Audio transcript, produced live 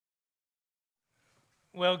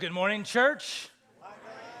Well, good morning, church.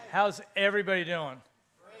 How's everybody doing?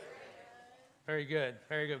 Very good,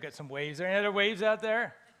 very good. Got some waves there. Any other waves out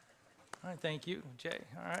there? All right, thank you, Jay.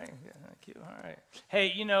 All right, thank you. All right.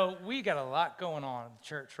 Hey, we got a lot going on in the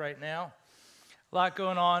church right now. A lot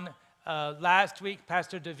going on. Last week,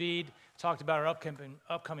 Pastor David talked about our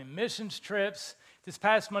upcoming missions trips. This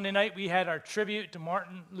past Monday night, we had our tribute to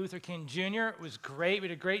Martin Luther King Jr. It was great. We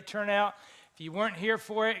had a great turnout. If you weren't here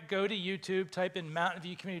for it, go to YouTube, type in Mountain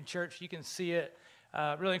View Community Church. You can see it.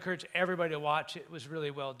 Really encourage everybody to watch it. It was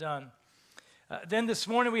really well done. Then this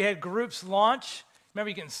morning, we had groups launch. Remember,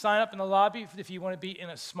 you can sign up in the lobby if you want to be in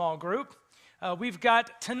a small group. We've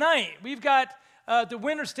got the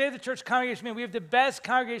winter State of the Church congregation meeting. We have the best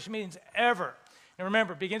congregation meetings ever. And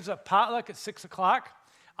remember, it begins at potluck at 6 o'clock.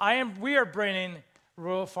 We are bringing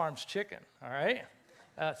Royal Farms chicken, all right?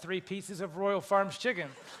 3 pieces of Royal Farms chicken.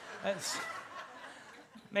 That's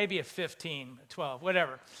maybe a 15, 12,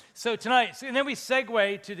 whatever. So tonight, and then we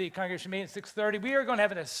segue to the congregation meeting at 6:30. We are going to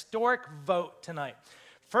have an historic vote tonight.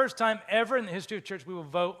 First time ever in the history of church, we will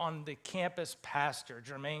vote on the campus pastor,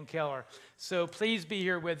 Jermaine Keller. So please be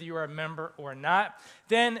here whether you are a member or not.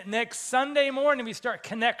 Then next Sunday morning, we start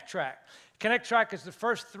Connect Track. Connect Track is the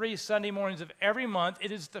first 3 Sunday mornings of every month.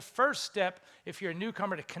 It is the first step if you're a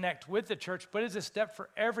newcomer to connect with the church, but it's a step for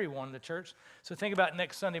everyone in the church. So think about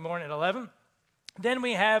next Sunday morning at 11. Then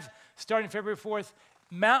we have, starting February 4th,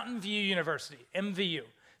 Mountain View University, MVU.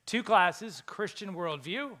 2 classes, Christian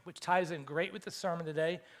Worldview, which ties in great with the sermon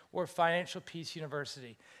today, or Financial Peace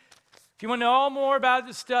University. If you want to know all more about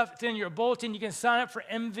this stuff, it's in your bulletin. You can sign up for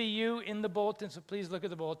MVU in the bulletin, so please look at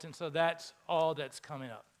the bulletin. So that's all that's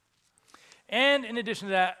coming up. And in addition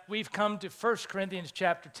to that, we've come to 1 Corinthians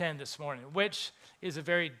chapter 10 this morning, which is a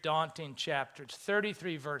very daunting chapter. It's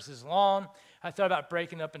 33 verses long. I thought about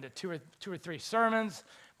breaking up into two or three sermons,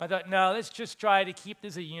 but I thought, no, let's just try to keep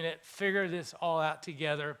this a unit, figure this all out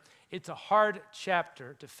together. It's a hard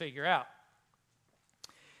chapter to figure out.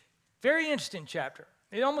 Very interesting chapter.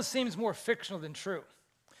 It almost seems more fictional than true,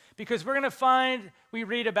 because we're going to we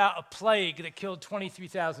read about a plague that killed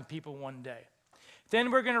 23,000 people one day.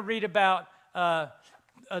 Then we're going to read about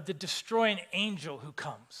the destroying angel who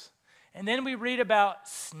comes. And then we read about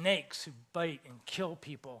snakes who bite and kill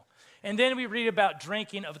people. And then we read about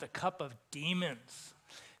drinking of the cup of demons.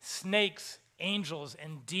 Snakes, angels,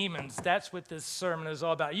 and demons. That's what this sermon is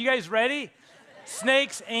all about. You guys ready?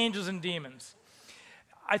 Snakes, angels, and demons.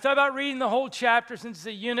 I thought about reading the whole chapter since it's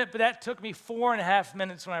a unit, but that took me 4.5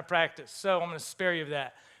 minutes when I practiced. So I'm going to spare you of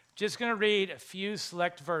that. Just going to read a few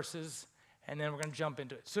select verses, and then we're going to jump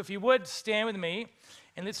into it. So if you would, stand with me,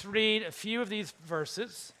 and let's read a few of these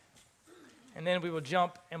verses, and then we will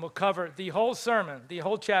jump, and we'll cover the whole sermon, the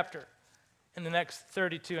whole chapter, in the next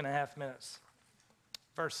 32.5 minutes.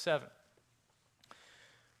 Verse 7.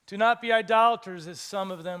 Do not be idolaters as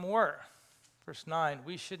some of them were. Verse 9.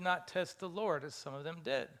 We should not test the Lord as some of them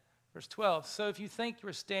did. Verse 12. So if you think you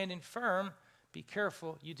are standing firm, be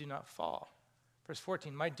careful you do not fall. Verse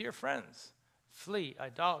 14. My dear friends, flee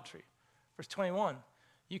idolatry. Verse 21.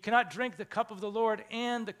 You cannot drink the cup of the Lord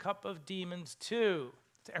and the cup of demons too.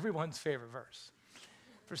 It's everyone's favorite verse.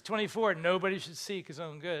 Verse 24. Nobody should seek his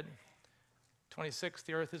own good. 26,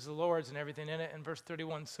 the earth is the Lord's and everything in it. And verse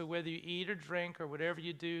 31, so whether you eat or drink or whatever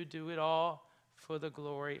you do, do it all for the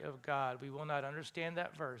glory of God. We will not understand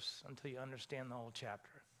that verse until you understand the whole chapter.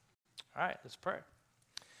 All right, let's pray.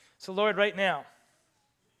 So Lord, right now,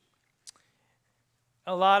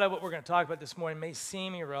 a lot of what we're going to talk about this morning may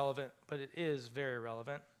seem irrelevant, but it is very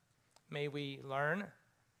relevant. May we learn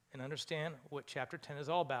and understand what chapter 10 is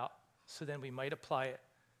all about, so then we might apply it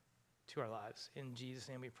to our lives. In Jesus'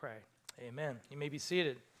 name we pray. Amen. You may be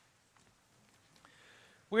seated.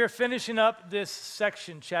 We are finishing up this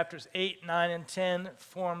section. Chapters 8, 9, and 10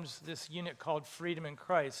 forms this unit called Freedom in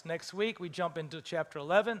Christ. Next week, we jump into chapter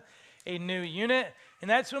 11, a new unit,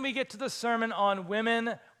 and that's when we get to the sermon on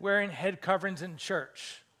women wearing head coverings in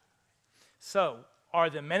church. So, are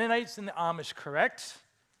the Mennonites and the Amish correct?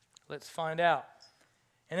 Let's find out.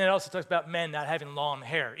 And then it also talks about men not having long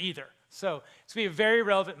hair either. So, it's going to be a very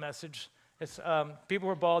relevant message. People who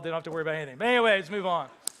are bald, they don't have to worry about anything. But anyway, let's move on.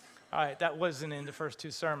 All right, that wasn't in the first 2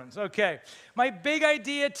 sermons. Okay, my big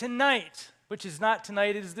idea tonight, which is not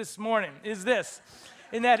tonight, it is this morning, is this.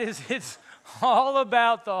 And that is, it's all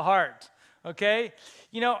about the heart, okay?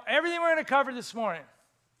 Everything we're going to cover this morning,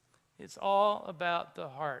 it's all about the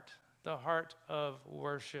heart of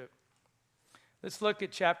worship. Let's look at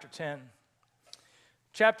chapter 10.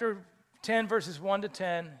 Chapter 10, verses 1 to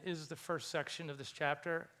 10 is the first section of this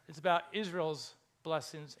chapter. It's about Israel's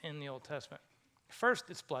blessings in the Old Testament. First,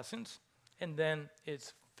 it's blessings, and then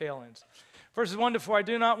it's failings. Verses 1 to 4, I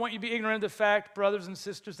do not want you to be ignorant of the fact, brothers and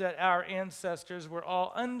sisters, that our ancestors were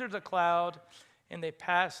all under the cloud, and they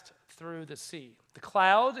passed through the sea. The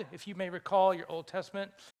cloud, if you may recall your Old Testament,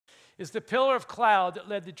 is the pillar of cloud that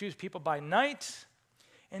led the Jewish people by night.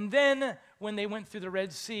 And then when they went through the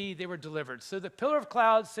Red Sea, they were delivered. So the pillar of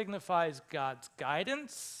cloud signifies God's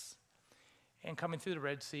guidance, and coming through the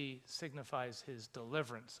Red Sea signifies his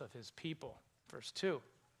deliverance of his people. Verse 2.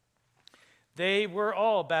 They were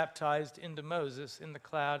all baptized into Moses in the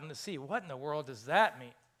cloud and the sea. What in the world does that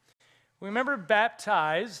mean? Remember,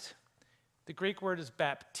 baptized, the Greek word is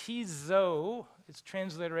baptizo. It's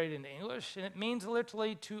transliterated into English, and it means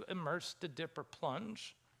literally to immerse, to dip, or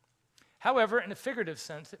plunge. However, in a figurative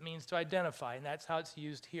sense, it means to identify, and that's how it's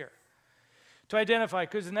used here. To identify,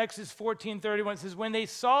 because in Exodus 14:31 it says, when they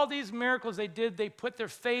saw these miracles they did, they put their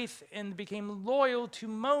faith and became loyal to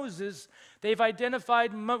Moses. They've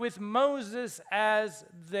identified with Moses as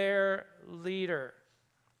their leader.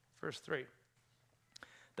 Verse 3.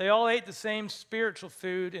 They all ate the same spiritual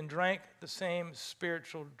food and drank the same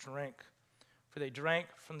spiritual drink, for they drank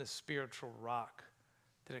from the spiritual rock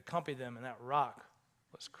that accompanied them, and that rock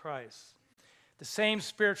was Christ. The same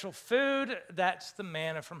spiritual food, that's the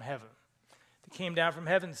manna from heaven. It came down from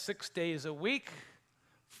heaven 6 days a week,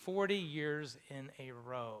 40 years in a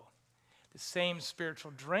row. The same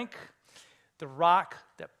spiritual drink, the rock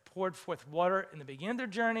that poured forth water in the beginning of their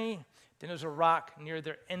journey, then there was a rock near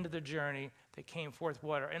their end of the journey that came forth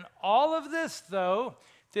water. And all of this, though,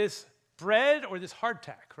 this bread or this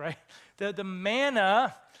hardtack, right? The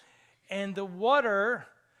manna and the water,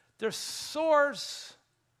 their source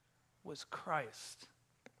was Christ.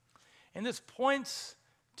 And this points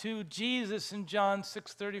to Jesus in John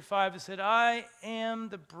 6:35. It said, I am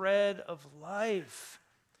the bread of life.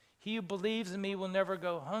 He who believes in me will never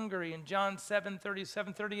go hungry. In John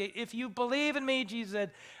 7:37-38, if you believe in me, Jesus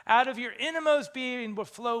said, out of your innermost being will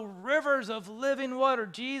flow rivers of living water.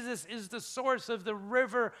 Jesus is the source of the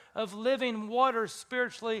river of living water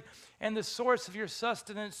spiritually and the source of your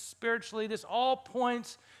sustenance spiritually. This all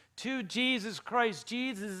points to Jesus Christ.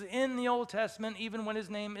 Jesus is in the Old Testament even when his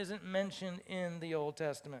name isn't mentioned in the Old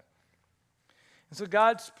Testament. And so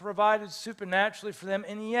God's provided supernaturally for them,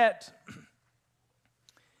 and yet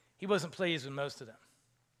he wasn't pleased with most of them.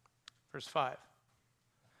 Verse 5.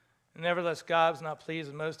 Nevertheless, God was not pleased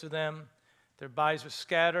with most of them. Their bodies were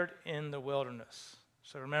scattered in the wilderness.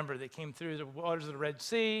 So remember, they came through the waters of the Red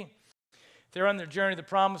Sea. They're on their journey to the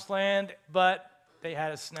Promised Land, but they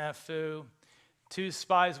had a snafu. 2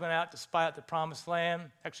 spies went out to spy out the Promised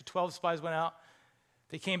Land. Actually, 12 spies went out.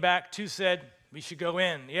 They came back. 2 said, we should go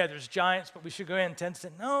in. Yeah, there's giants, but we should go in. 10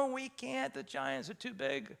 said, no, we can't. The giants are too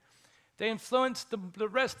big. They influenced the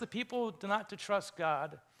rest of the people not to trust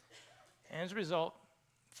God. And as a result,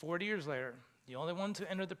 40 years later, the only ones who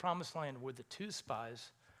entered the Promised Land were the 2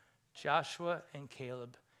 spies, Joshua and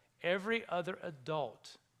Caleb. Every other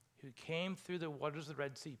adult who came through the waters of the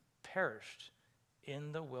Red Sea perished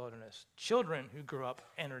in the wilderness. Children who grew up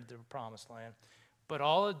entered the Promised Land, but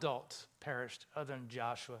all adults perished other than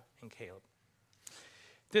Joshua and Caleb.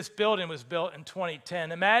 This building was built in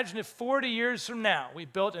 2010. Imagine if 40 years from now we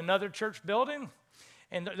built another church building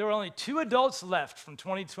and there were only 2 adults left from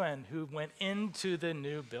 2010 who went into the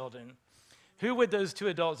new building. Who would those 2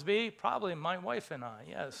 adults be? Probably my wife and I,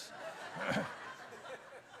 yes.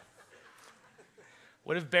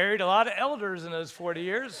 Would have buried a lot of elders in those 40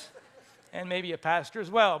 years. And maybe a pastor as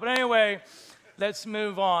well. But anyway, let's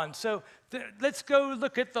move on. So let's go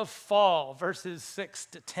look at the fall, verses 6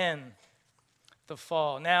 to 10. The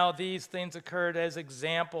fall. Now these things occurred as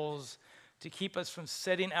examples to keep us from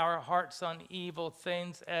setting our hearts on evil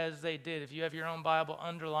things as they did. If you have your own Bible,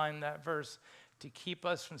 underline that verse. To keep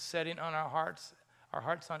us from setting on our hearts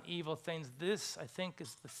on evil things. This, I think,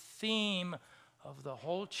 is the theme of the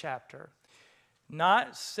whole chapter.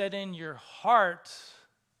 Not setting your heart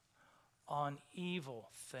on evil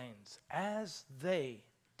things, as they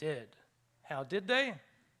did. How did they?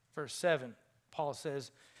 Verse 7, Paul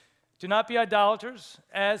says, do not be idolaters,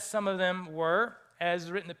 as some of them were. As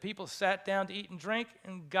written, the people sat down to eat and drink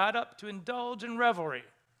and got up to indulge in revelry.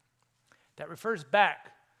 That refers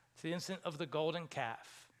back to the incident of the golden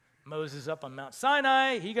calf. Moses up on Mount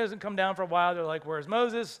Sinai. He doesn't come down for a while. They're like, where's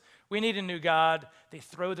Moses? We need a new God. They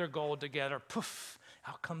throw their gold together. Poof.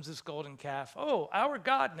 Out comes this golden calf. Oh, our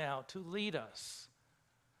God now to lead us.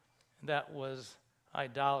 That was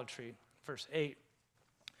idolatry. Verse 8.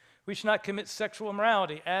 We should not commit sexual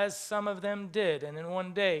immorality, as some of them did. And in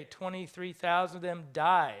one day, 23,000 of them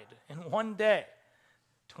died. In one day,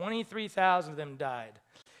 23,000 of them died.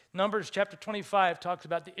 Numbers chapter 25 talks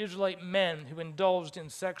about the Israelite men who indulged in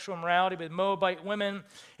sexual immorality with Moabite women.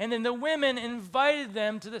 And then the women invited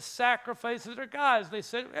them to the sacrifice of their gods. They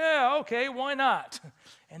said, yeah, okay, why not?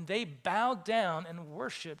 And they bowed down and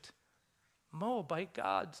worshiped Moabite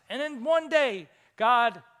gods. And in one day,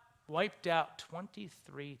 God wiped out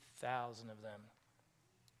 23,000 of them.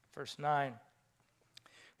 Verse 9.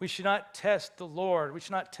 We should not test the Lord. We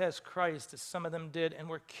should not test Christ, as some of them did, and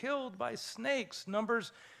were killed by snakes.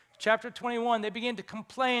 Numbers chapter 21, they began to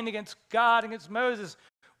complain against God, against Moses.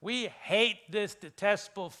 We hate this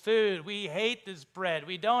detestable food. We hate this bread.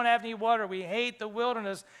 We don't have any water. We hate the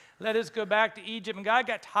wilderness. Let us go back to Egypt. And God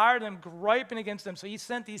got tired of them griping against them. So he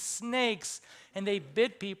sent these snakes, and they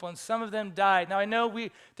bit people, and some of them died. Now, I know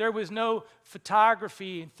there was no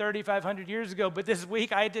photography 3,500 years ago, but this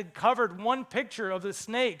week I did covered one picture of the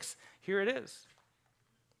snakes. Here it is.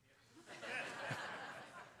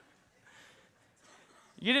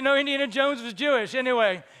 You didn't know Indiana Jones was Jewish.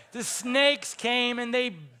 Anyway, the snakes came and they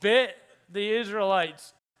bit the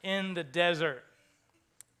Israelites in the desert.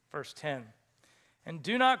 Verse 10. And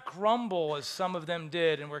do not grumble as some of them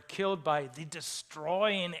did and were killed by the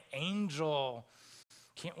destroying angel.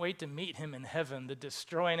 Can't wait to meet him in heaven, the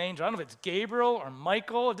destroying angel. I don't know if it's Gabriel or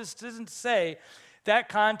Michael. This doesn't say. That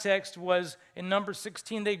context was in number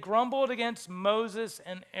 16. They grumbled against Moses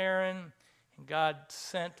and Aaron, and God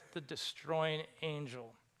sent the destroying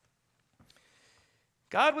angel.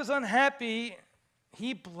 God was unhappy.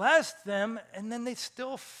 He blessed them, and then they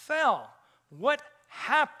still fell. What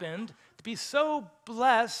happened to be so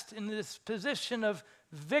blessed in this position of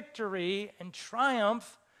victory and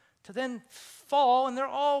triumph to then fall, and they're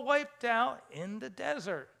all wiped out in the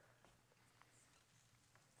desert?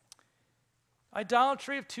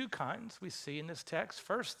 Idolatry of two kinds we see in this text.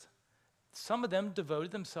 First, some of them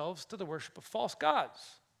devoted themselves to the worship of false gods,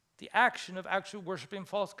 the action of actually worshiping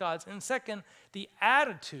false gods. And second, the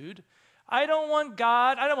attitude, I don't want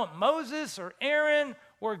God, I don't want Moses or Aaron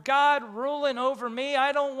or God ruling over me.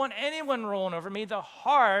 I don't want anyone ruling over me. The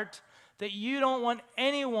heart that you don't want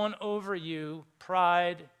anyone over you,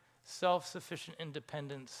 pride, self-sufficient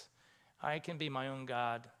independence. I can be my own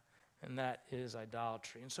God. And that is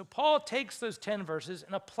idolatry. And so Paul takes those 10 verses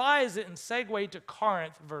and applies it in segue to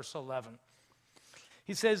Corinth, verse 11.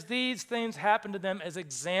 He says, these things happened to them as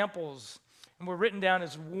examples and were written down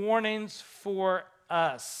as warnings for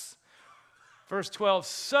us. Verse 12,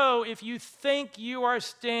 so if you think you are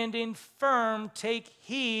standing firm, take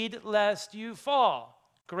heed lest you fall.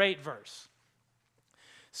 Great verse.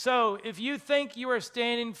 So if you think you are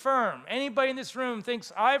standing firm, anybody in this room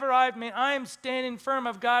thinks, I've arrived, man, I am standing firm,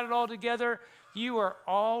 I've got it all together, you are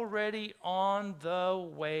already on the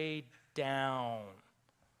way down.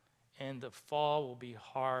 And the fall will be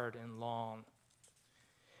hard and long.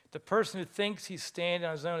 The person who thinks he's standing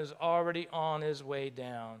on his own is already on his way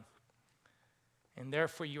down. And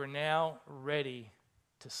therefore you are now ready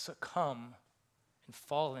to succumb and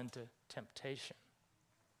fall into temptation.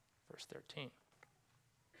 Verse 13.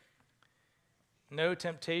 No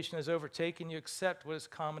temptation has overtaken you except what is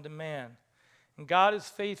common to man. And God is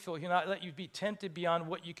faithful. He will not let you be tempted beyond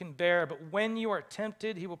what you can bear. But when you are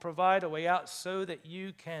tempted, he will provide a way out so that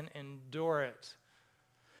you can endure it.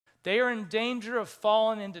 They are in danger of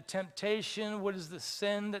falling into temptation. What is the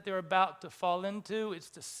sin that they're about to fall into? It's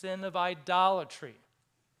the sin of idolatry.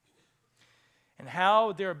 And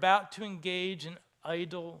how they're about to engage in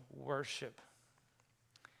idol worship.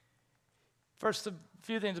 First, a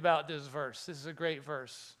few things about this verse. This is a great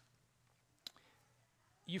verse.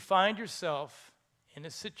 You find yourself in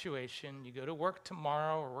a situation, you go to work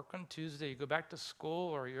tomorrow or work on Tuesday, you go back to school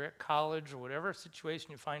or you're at college or whatever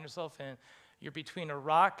situation you find yourself in, you're between a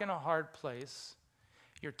rock and a hard place.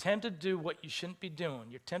 You're tempted to do what you shouldn't be doing.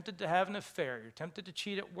 You're tempted to have an affair. You're tempted to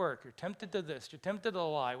cheat at work. You're tempted to this. You're tempted to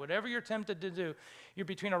lie. Whatever you're tempted to do, you're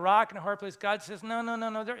between a rock and a hard place. God says, no, no,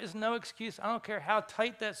 no, no. There is no excuse. I don't care how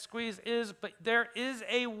tight that squeeze is, but there is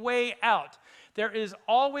a way out. There is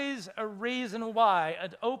always a reason why,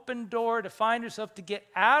 an open door to find yourself to get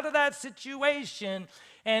out of that situation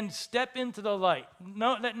and step into the light.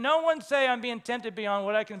 Let no one say I'm being tempted beyond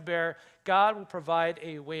what I can bear. God will provide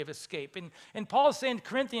a way of escape. And Paul is saying to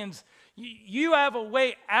Corinthians, you have a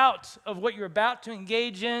way out of what you're about to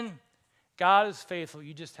engage in. God is faithful.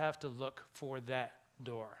 You just have to look for that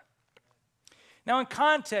door. Now, in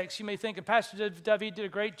context, you may think, and Pastor David did a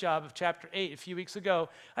great job of chapter 8 a few weeks ago.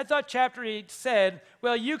 I thought chapter 8 said,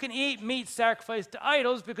 well, you can eat meat sacrificed to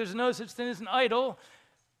idols because there's no such thing as an idol.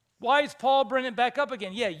 Why is Paul bringing it back up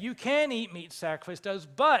again? Yeah, you can eat meat sacrificed to idols,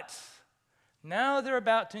 but now they're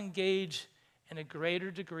about to engage in a greater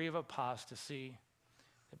degree of apostasy.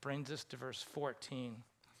 It brings us to verse 14.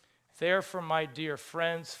 Therefore, my dear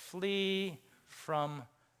friends, flee from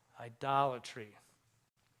idolatry.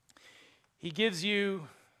 He gives you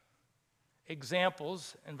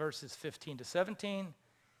examples in verses 15 to 17,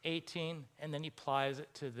 18, and then he applies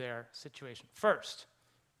it to their situation. First,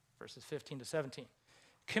 verses 15 to 17.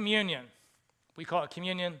 Communion. We call it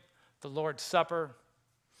communion, the Lord's Supper.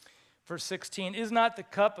 Verse 16, is not the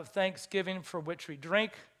cup of thanksgiving for which we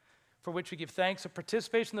drink, for which we give thanks, a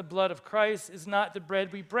participation in the blood of Christ? Is not the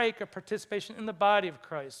bread we break a participation in the body of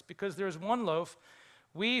Christ? Because there is one loaf,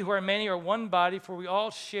 we who are many are one body, for we all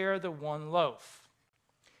share the one loaf.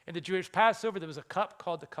 In the Jewish Passover, there was a cup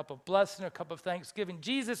called the cup of blessing, a cup of thanksgiving.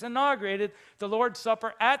 Jesus inaugurated the Lord's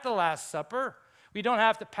Supper at the Last Supper. We don't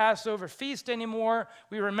have the Passover feast anymore.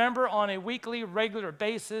 We remember on a weekly, regular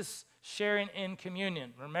basis, sharing in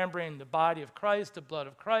communion, remembering the body of Christ, the blood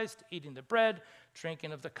of Christ, eating the bread,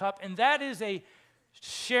 drinking of the cup. And that is a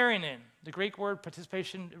sharing in. The Greek word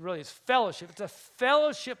participation really is fellowship. It's a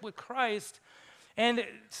fellowship with Christ. And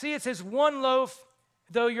see, it says one loaf,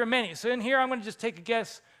 though you're many. So in here, I'm going to just take a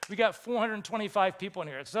guess. We got 425 people in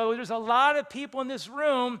here. So there's a lot of people in this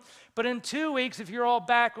room, but in 2 weeks, if you're all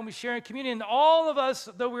back when we share in communion, all of us,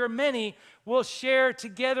 though we're many, will share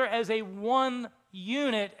together as a one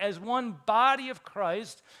unit, as one body of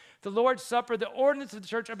Christ. The Lord's Supper, the ordinances of the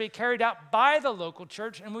church are being carried out by the local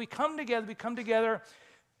church, and we come together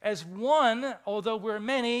as one, although we're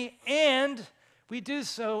many, and we do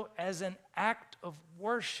so as an act of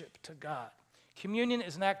worship to God. Communion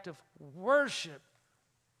is an act of worship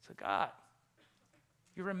to God.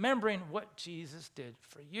 You're remembering what Jesus did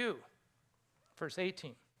for you. Verse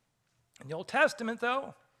 18. In the Old Testament,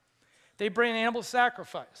 though, they bring an animal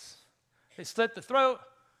sacrifice. They slit the throat.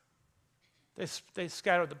 They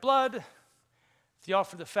scatter the blood. They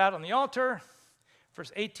offer the fat on the altar.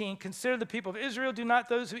 Verse 18, consider the people of Israel. Do not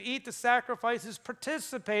those who eat the sacrifices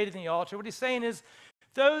participate in the altar. What he's saying is,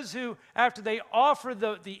 those who, after they offer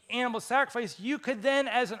the animal sacrifice, you could then,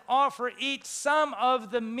 as an offer, eat some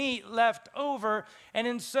of the meat left over. And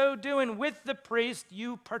in so doing, with the priest,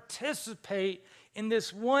 you participate in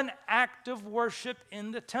this one act of worship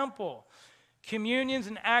in the temple. Communion's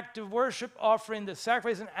an act of worship, offering the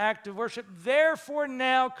sacrifice an act of worship. Therefore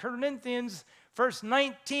now, Corinthians, verse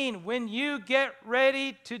 19, when you get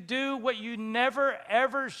ready to do what you never,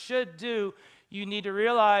 ever should do, you need to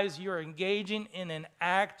realize you're engaging in an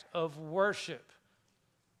act of worship.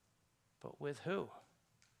 But with who?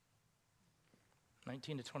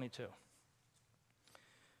 19 to 22.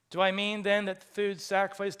 Do I mean then that food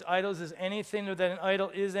sacrificed to idols is anything, or that an idol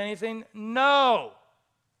is anything? No.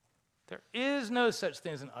 There is no such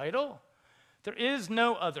thing as an idol. There is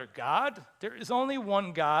no other God. There is only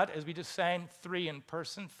one God, as we just sang, three in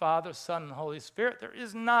person, Father, Son, and Holy Spirit. There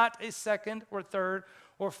is not a second or third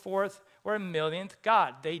or fourth or a millionth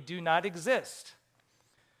God. They do not exist.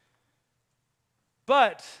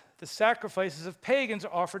 But the sacrifices of pagans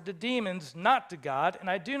are offered to demons, not to God,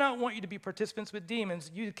 and I do not want you to be participants with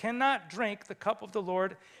demons. You cannot drink the cup of the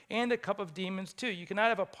Lord and the cup of demons too. You cannot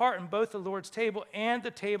have a part in both the Lord's table and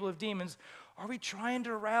the table of demons. Are we trying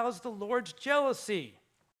to arouse the Lord's jealousy?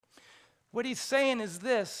 What he's saying is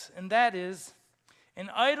this, and that is, an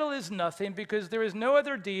idol is nothing because there is no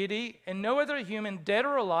other deity and no other human, dead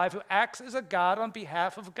or alive, who acts as a god on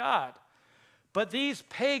behalf of God. But these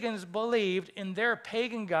pagans believed in their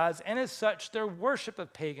pagan gods, and as such, their worship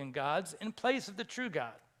of pagan gods in place of the true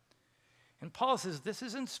God. And Paul says this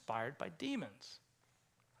is inspired by demons.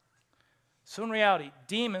 So in reality,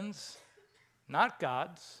 demons, not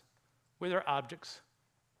gods, were their objects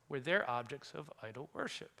of idol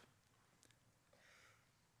worship.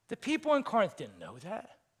 The people in Corinth didn't know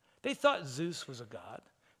that. They thought Zeus was a god.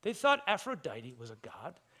 They thought Aphrodite was a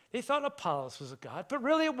god. They thought Apollos was a god, but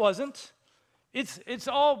really it wasn't. It's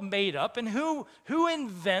all made up. And who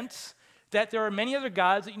invents that there are many other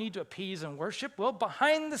gods that you need to appease and worship? Well,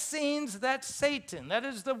 behind the scenes, that's Satan. That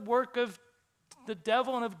is the work of the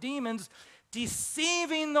devil and of demons,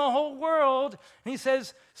 deceiving the whole world. And he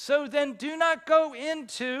says, so then do not go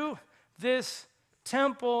into this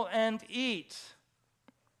temple and eat.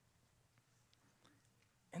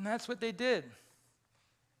 And that's what they did.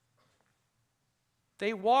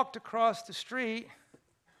 They walked across the street,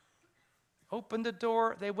 opened the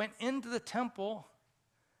door, they went into the temple,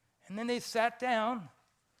 and then they sat down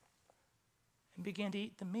and began to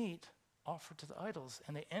eat the meat offered to the idols.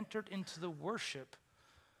 And they entered into the worship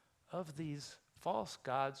of these false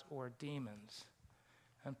gods or demons.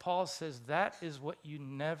 And Paul says that is what you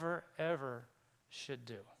never, ever should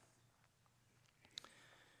do.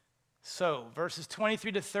 So, verses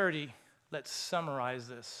 23 to 30, let's summarize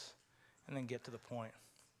this and then get to the point.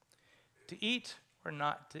 To eat or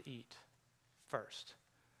not to eat first.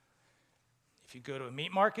 If you go to a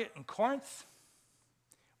meat market in Corinth,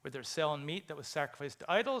 where they're selling meat that was sacrificed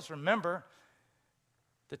to idols, remember,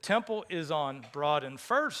 the temple is on Broad and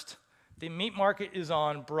First. The meat market is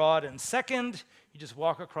on Broad and Second. You just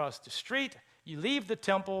walk across the street, you leave the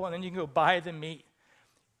temple, and then you can go buy the meat.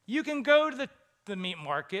 You can go to the meat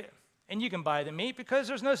market, and you can buy the meat because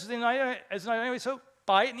there's no such thing as an idol anyway, so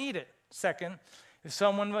buy it and eat it. Second, if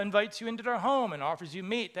someone invites you into their home and offers you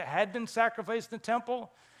meat that had been sacrificed in the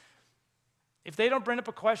temple, if they don't bring up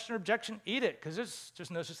a question or objection, eat it, because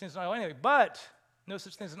there's no such thing as an idol anyway. But, no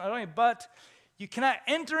such thing as an idol anyway, but you cannot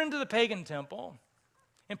enter into the pagan temple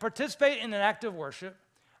and participate in an act of worship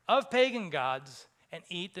of pagan gods and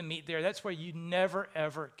eat the meat there. That's why you never,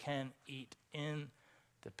 ever can eat in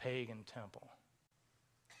the pagan temple.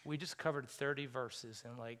 We just covered 30 verses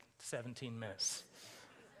in like 17 minutes.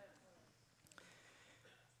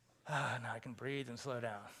 Now I can breathe and slow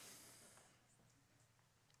down.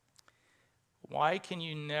 Why can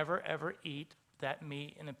you never, ever eat that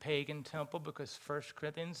meat in a pagan temple? Because 1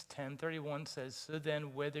 Corinthians 10:31 says, so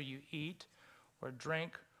then whether you eat or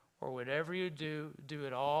drink or whatever you do, do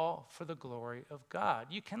it all for the glory of God.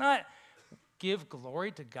 You cannot give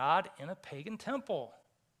glory to God in a pagan temple.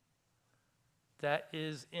 That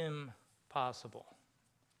is impossible.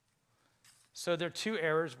 So their two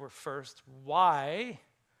errors were, first, why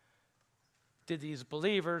did these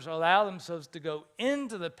believers allow themselves to go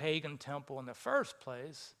into the pagan temple in the first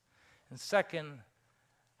place? And second,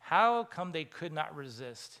 how come they could not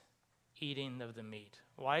resist eating of the meat?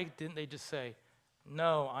 Why didn't they just say,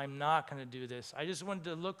 no, I'm not going to do this. I just wanted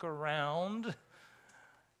to look around.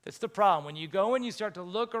 That's the problem. When you go and you start to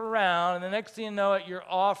look around, and the next thing you know it, you're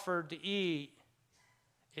offered to eat,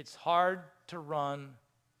 it's hard to run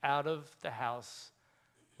out of the house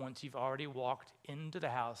once you've already walked into the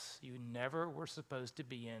house you never were supposed to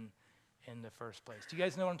be in the first place. Do you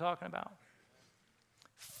guys know what I'm talking about?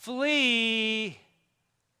 Flee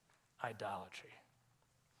idolatry.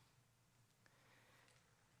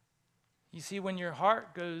 You see, when your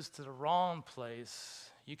heart goes to the wrong place,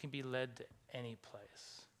 you can be led to any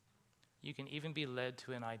place. You can even be led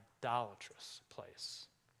to an idolatrous place.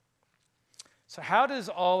 So how does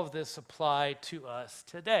all of this apply to us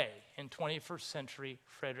today in 21st century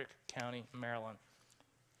Frederick County, Maryland?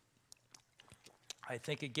 I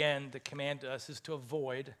think, again, the command to us is to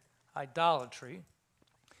avoid idolatry.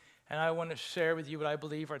 And I want to share with you what I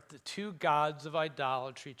believe are the two gods of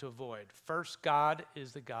idolatry to avoid. First God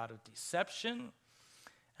is the God of deception,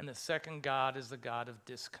 and the second God is the God of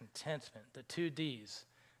discontentment. The two Ds,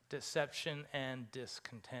 deception and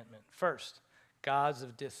discontentment. First, gods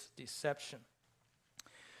of deception.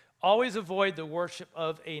 Always avoid the worship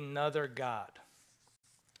of another god.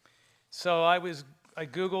 So I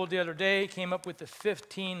Googled the other day, came up with the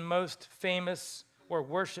 15 most famous or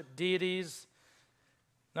worship deities.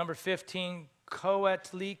 Number 15,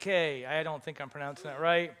 Coatlicue. I don't think I'm pronouncing that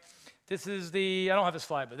right. This is I don't have a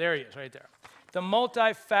slide, but there he is, right there. The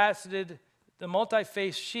multi-faced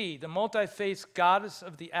she, the multi-faced goddess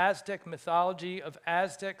of the Aztec mythology of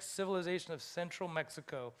Aztec civilization of central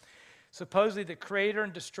Mexico. Supposedly the creator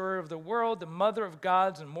and destroyer of the world, the mother of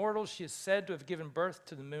gods and mortals, she is said to have given birth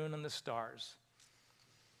to the moon and the stars.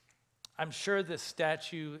 I'm sure this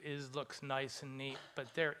statue looks nice and neat,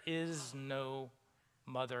 but there is no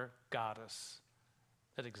mother goddess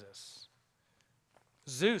that exists.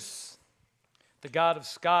 Zeus, the god of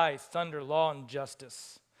sky, thunder, law, and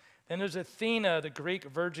justice. Then there's Athena, the Greek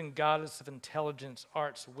virgin goddess of intelligence,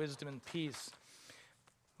 arts, wisdom, and peace.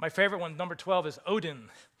 My favorite one, number 12, is Odin.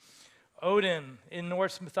 Odin, in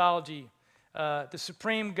Norse mythology, the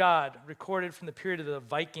supreme god, recorded from the period of the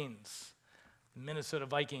Vikings, the Minnesota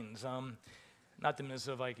Vikings. Not the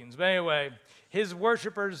Minnesota Vikings, but anyway, his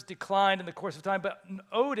worshipers declined in the course of time, but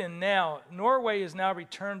Odin now, Norway is now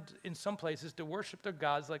returned in some places to worship their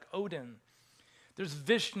gods like Odin. There's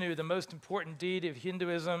Vishnu, the most important deity of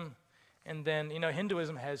Hinduism, and then,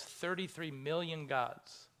 Hinduism has 33 million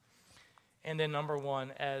gods. And then number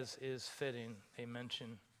one, as is fitting, they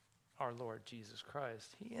mention our Lord Jesus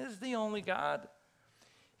Christ. He is the only God.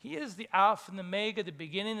 He is the Alpha and the Omega, the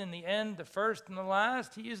beginning and the end, the first and the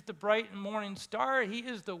last. He is the bright and morning star. He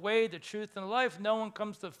is the way, the truth, and the life. No one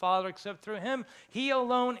comes to the Father except through him. He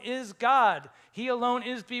alone is God. He alone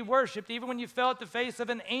is to be worshipped. Even when you fell at the face of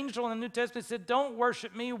an angel in the New Testament, it said, don't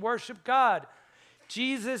worship me, worship God.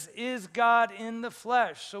 Jesus is God in the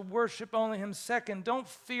flesh, so worship only him. Second, don't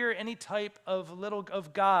fear any type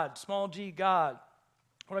of God, small g God.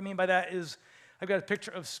 What I mean by that is, I've got a picture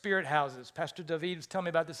of spirit houses. Pastor David was telling me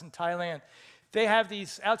about this in Thailand. They have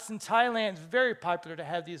these, out in Thailand, it's very popular to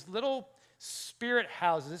have these little spirit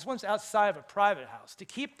houses. This one's outside of a private house. To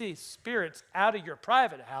keep these spirits out of your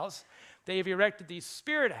private house, they have erected these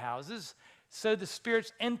spirit houses, so the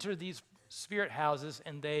spirits enter these spirit houses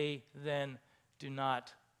and they then do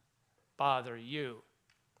not bother you.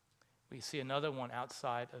 We see another one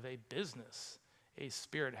outside of a business, a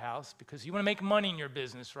spirit house, because you want to make money in your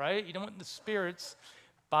business, right? You don't want the spirits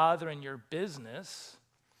bothering your business.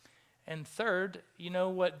 And third, you know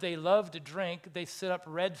what they love to drink? They set up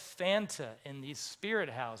red Fanta in these spirit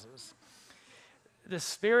houses. The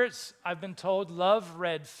spirits, I've been told, love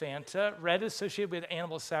red Fanta. Red is associated with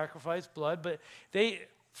animal sacrifice, blood, but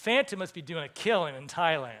Fanta must be doing a killing in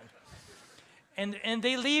Thailand. And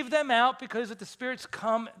they leave them out because if the spirits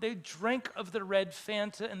come, they drink of the red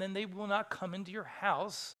Fanta, and then they will not come into your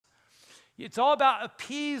house. It's all about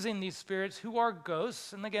appeasing these spirits who are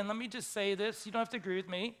ghosts. And again, let me just say this. You don't have to agree with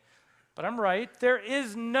me, but I'm right. There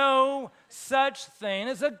is no such thing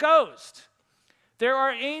as a ghost. There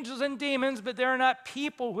are angels and demons, but there are not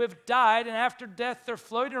people who have died, and after death, they're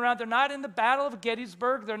floating around. They're not in the Battle of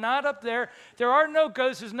Gettysburg. They're not up there. There are no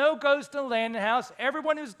ghosts. There's no ghost in the landing house.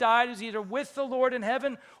 Everyone who's died is either with the Lord in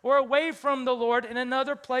heaven or away from the Lord in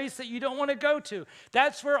another place that you don't want to go to.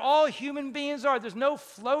 That's where all human beings are. There's no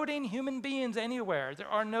floating human beings anywhere. There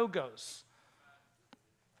are no ghosts.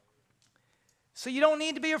 So you don't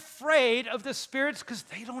need to be afraid of the spirits because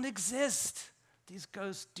they don't exist. These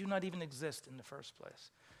ghosts do not even exist in the first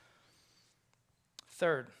place.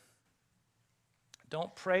 Third,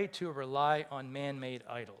 don't pray to or rely on man-made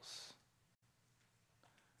idols.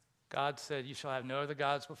 God said, you shall have no other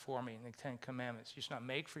gods before me in the 10 Commandments. You shall not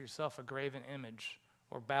make for yourself a graven image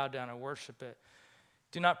or bow down or worship it.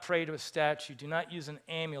 Do not pray to a statue. Do not use an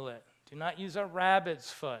amulet. Do not use a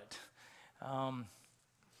rabbit's foot.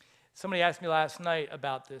 Somebody asked me last night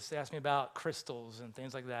about this. They asked me about crystals and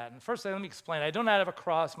things like that. And first, let me explain. I don't have a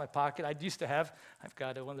cross in my pocket. I used to have. I've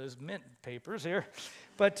got one of those mint papers here.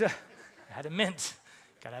 But I had a mint.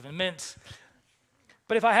 Got to have a mint.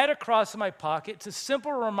 But if I had a cross in my pocket, it's a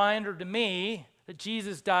simple reminder to me that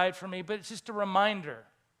Jesus died for me, but it's just a reminder.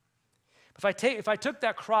 If I took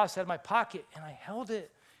that cross out of my pocket and I held it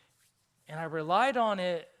and I relied on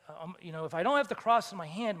it, if I don't have the cross in my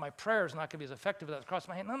hand, my prayer is not going to be as effective without the cross in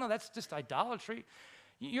my hand. No, that's just idolatry.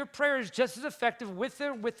 Your prayer is just as effective with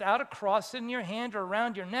or without a cross in your hand or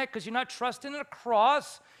around your neck because you're not trusting in a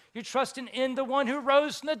cross. You're trusting in the one who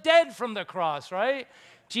rose from the dead from the cross, right?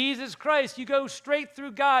 Jesus Christ. You go straight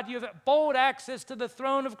through God. You have bold access to the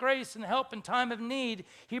throne of grace and help in time of need.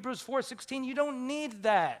 Hebrews 4:16, you don't need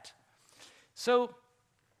that. So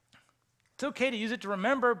it's okay to use it to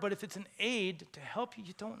remember, but if it's an aid to help you,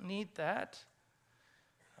 you don't need that.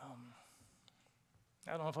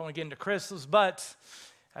 I don't know if I want to get into crystals, but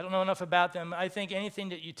I don't know enough about them. I think anything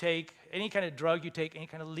that you take, any kind of drug you take, any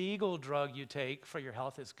kind of legal drug you take for your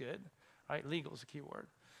health is good, right? Legal is a key word.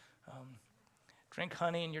 Drink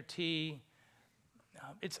honey in your tea.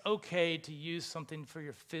 It's okay to use something for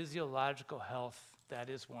your physiological health. That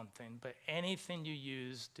is one thing. But anything you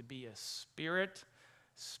use to be a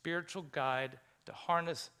spiritual guide, to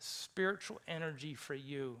harness spiritual energy for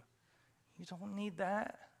you, you don't need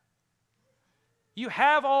that. You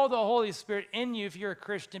have all the Holy Spirit in you if you're a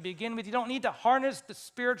Christian to begin with. You don't need to harness the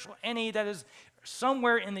spiritual energy that is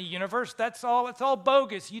somewhere in the universe. It's all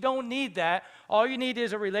bogus. You don't need that. All you need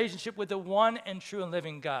is a relationship with the one and true and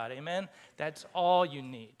living God. Amen? That's all you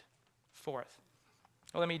need. Fourth.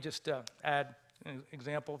 Well, let me just add an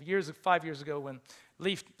example. 5 years ago when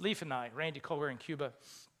Leaf and I, Randy Cole, were in Cuba,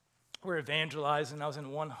 we were evangelizing. I was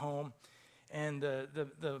in one home, and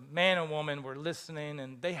the man and woman were listening,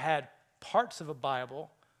 and they had parts of a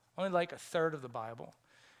Bible, only like a third of the Bible.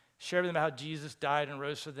 Share with them how Jesus died and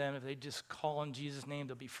rose for them. If they just call on Jesus' name,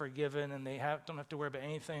 they'll be forgiven, and they don't have to worry about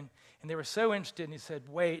anything. And they were so interested, and he said,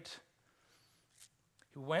 wait.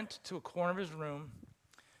 He went to a corner of his room,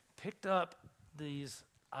 picked up these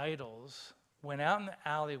idols, went out in the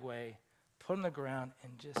alleyway, put them on the ground,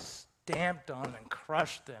 and just stamped on them and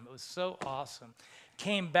crushed them. It was so awesome.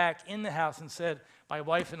 Came back in the house and said, my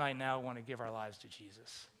wife and I now want to give our lives to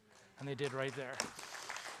Jesus. And they did right there.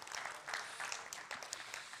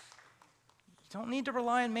 You don't need to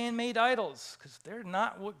rely on man-made idols because they're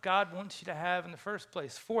not what God wants you to have in the first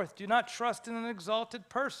place. Fourth, do not trust in an exalted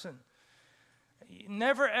person.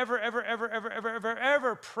 Never, ever, ever, ever, ever, ever, ever,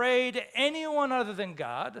 ever pray to anyone other than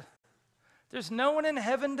God. There's no one in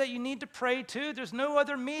heaven that you need to pray to. There's no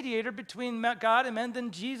other mediator between God and men than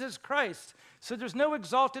Jesus Christ. So there's no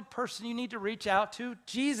exalted person you need to reach out to.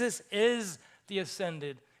 Jesus is the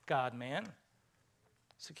ascended God-man.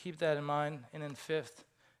 So keep that in mind. And then fifth,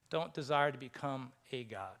 don't desire to become a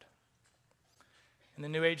God. In the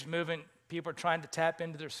New Age movement, people are trying to tap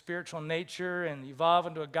into their spiritual nature and evolve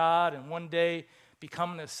into a God and one day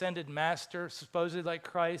become an ascended master, supposedly like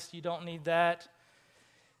Christ. You don't need that.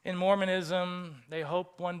 In Mormonism, they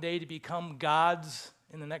hope one day to become gods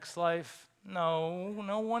in the next life. No,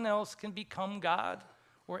 no one else can become God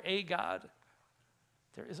or a God.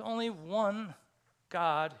 There is only one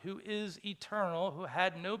God who is eternal, who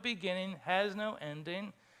had no beginning, has no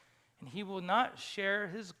ending, and he will not share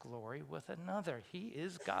his glory with another. He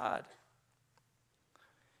is God.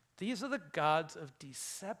 These are the gods of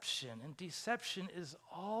deception, and deception is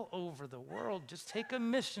all over the world. Just take a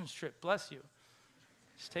mission trip. Bless you.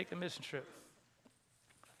 Just take a mission trip.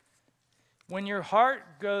 When your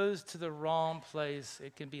heart goes to the wrong place,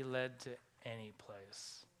 it can be led to any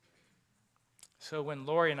place. So when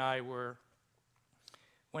Lori and I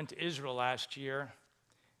went to Israel last year,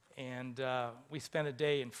 and we spent a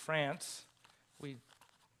day in France. We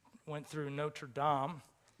went through Notre Dame,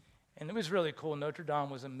 and it was really cool. Notre Dame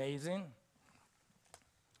was amazing.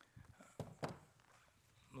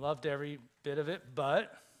 Loved every bit of it, but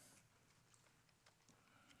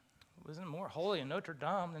it wasn't more holy in Notre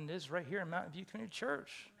Dame than it is right here in Mountain View Community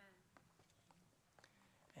Church.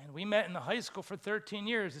 Amen. And we met in the high school for 13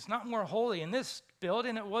 years. It's not more holy in this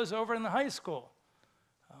building than it was over in the high school.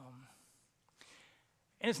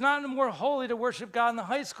 And it's not more holy to worship God in the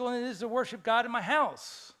high school than it is to worship God in my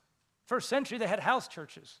house. First century, they had house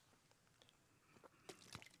churches.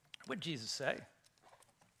 What did Jesus say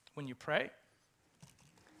when you pray?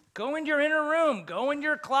 Go into your inner room. Go into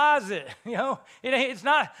your closet. You know, it's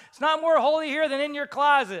not more holy here than in your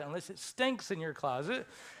closet, unless it stinks in your closet.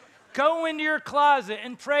 Go into your closet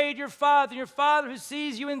and pray to your Father. Your Father who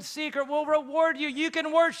sees you in secret will reward you. You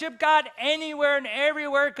can worship God anywhere and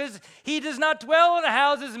everywhere because he does not dwell in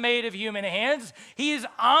houses made of human hands. He is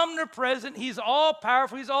omnipresent. He's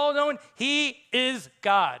all-powerful. He's all-knowing. He is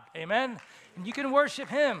God. Amen? And you can worship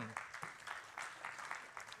him.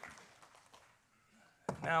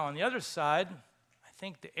 Now, on the other side, I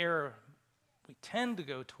think the error we tend to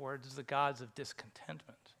go towards is the gods of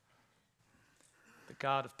discontentment. The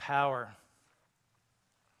God of power.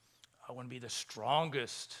 I want to be the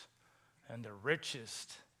strongest and the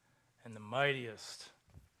richest and the mightiest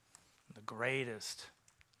and the greatest.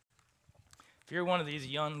 If you're one of these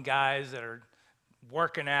young guys that are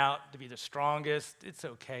working out to be the strongest, it's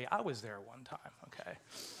okay. I was there one time, okay?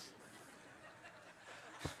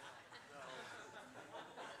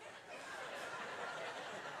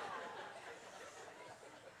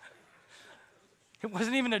 It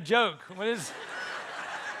wasn't even a joke. What is...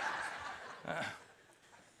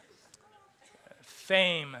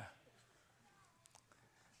 fame.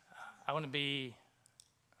 I want to be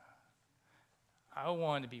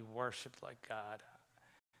worshipped like God.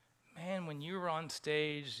 Man, when you were on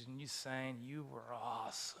stage and you sang, you were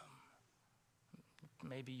awesome.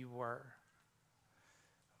 Maybe you were.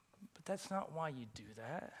 But that's not why you do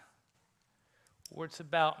that. Or it's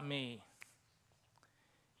about me.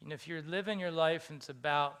 You know, if you're living your life and it's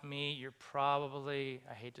about me, you're probably,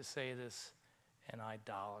 I hate to say this, an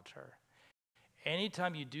idolater.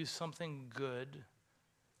 Anytime you do something good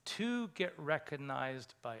to get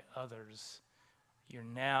recognized by others, you're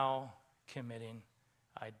now committing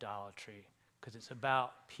idolatry because it's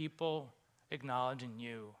about people acknowledging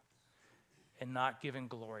you and not giving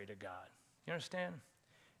glory to God. You understand?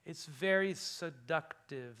 It's very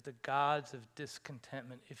seductive, the gods of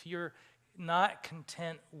discontentment. If you're not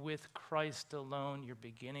content with Christ alone,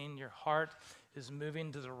 your heart is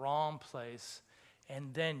moving to the wrong place,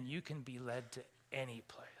 and then you can be led to any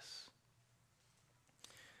place.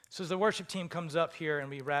 So as the worship team comes up here and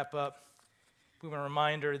we wrap up, we want a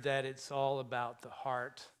reminder that it's all about the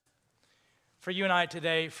heart. For you and I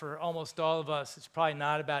today, for almost all of us, it's probably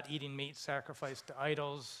not about eating meat sacrificed to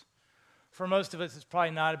idols. For most of us, it's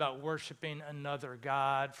probably not about worshiping another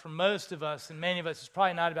God. For most of us, and many of us, it's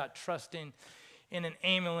probably not about trusting in an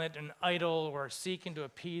amulet, an idol, or seeking to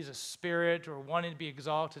appease a spirit, or wanting to be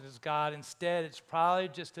exalted as God. Instead, it's probably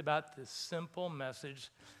just about this simple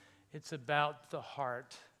message. It's about the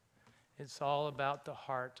heart. It's all about the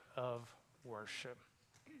heart of worship.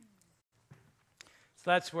 So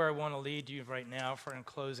that's where I want to lead you right now for a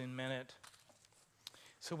closing minute.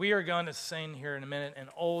 So we are going to sing here in a minute an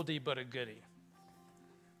oldie but a goodie.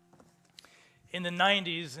 In the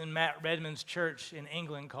 90s, in Matt Redman's church in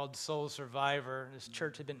England called Soul Survivor, this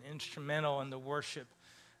church had been instrumental in the worship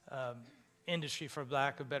industry, for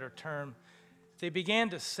lack of a better term. They began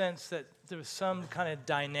to sense that there was some kind of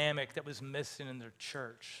dynamic that was missing in their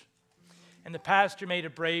church. And the pastor made a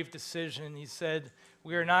brave decision. He said,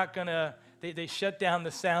 we are not going to, they shut down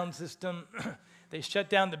the sound system. They shut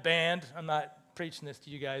down the band. I'm not preaching this to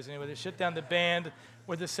you guys anyway. They shut down the band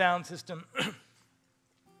with the sound system.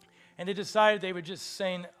 And they decided they would just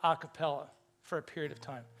sing a cappella for a period of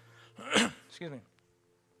time. Excuse me.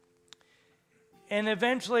 And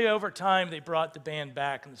eventually, over time, they brought the band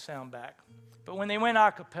back and the sound back. But when they went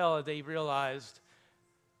a cappella, they realized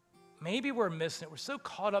maybe we're missing it. We're so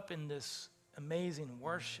caught up in this amazing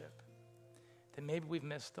worship that maybe we've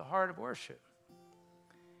missed the heart of worship.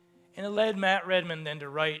 And it led Matt Redman then to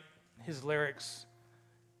write his lyrics.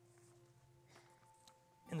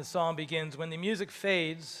 And the song begins, when the music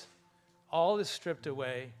fades, all is stripped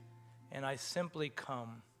away, and I simply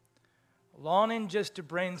come, longing just to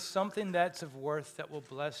bring something that's of worth that will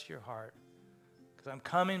bless your heart. Because I'm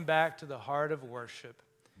coming back to the heart of worship,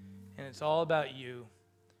 and it's all about you.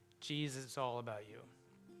 Jesus, it's all about you.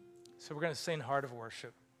 So we're going to sing Heart of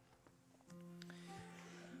Worship.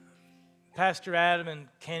 Pastor Adam and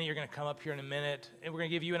Kenny are going to come up here in a minute, and we're going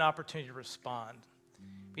to give you an opportunity to respond.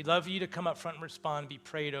 We'd love for you to come up front and respond, be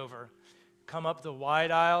prayed over. Come up the wide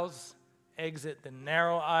aisles, exit the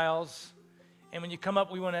narrow aisles. And when you come up,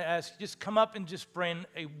 we want to ask you, just come up and just bring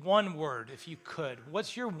a one word, if you could.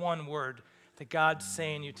 What's your one word that God's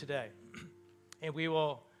saying you today? And we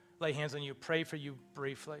will lay hands on you, pray for you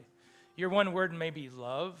briefly. Your one word may be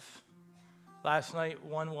love. Last night,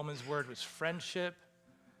 one woman's word was friendship.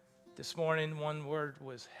 This morning, one word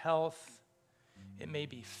was health. It may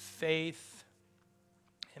be faith.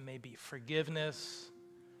 It may be forgiveness.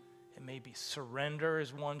 It may be surrender,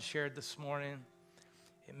 as one shared this morning.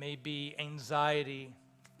 It may be anxiety.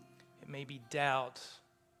 It may be doubt.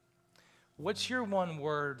 What's your one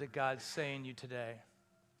word that God's saying you today?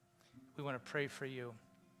 We want to pray for you.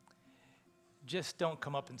 Just don't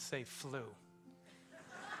come up and say flu.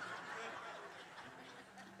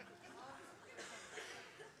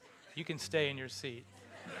 You can stay in your seat.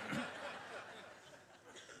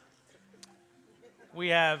 We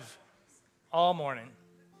have all morning.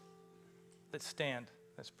 Let's stand.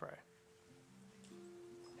 Let's pray.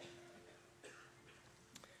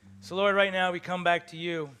 So, Lord, right now we come back to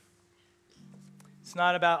you. It's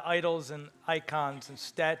not about idols and icons and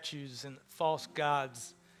statues and false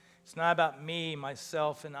gods. It's not about me,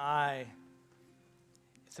 myself, and I.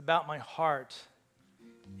 It's about my heart.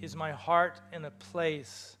 Is my heart in a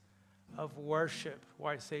place of worship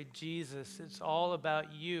where I say, Jesus, it's all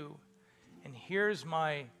about you. And here's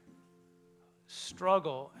my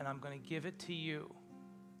struggle, and I'm going to give it to you.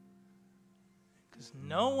 Because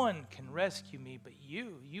no one can rescue me but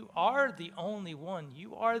you. You are the only one.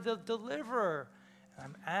 You are the deliverer. And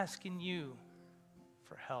I'm asking you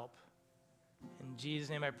for help. In Jesus'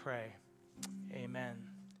 name I pray. Amen.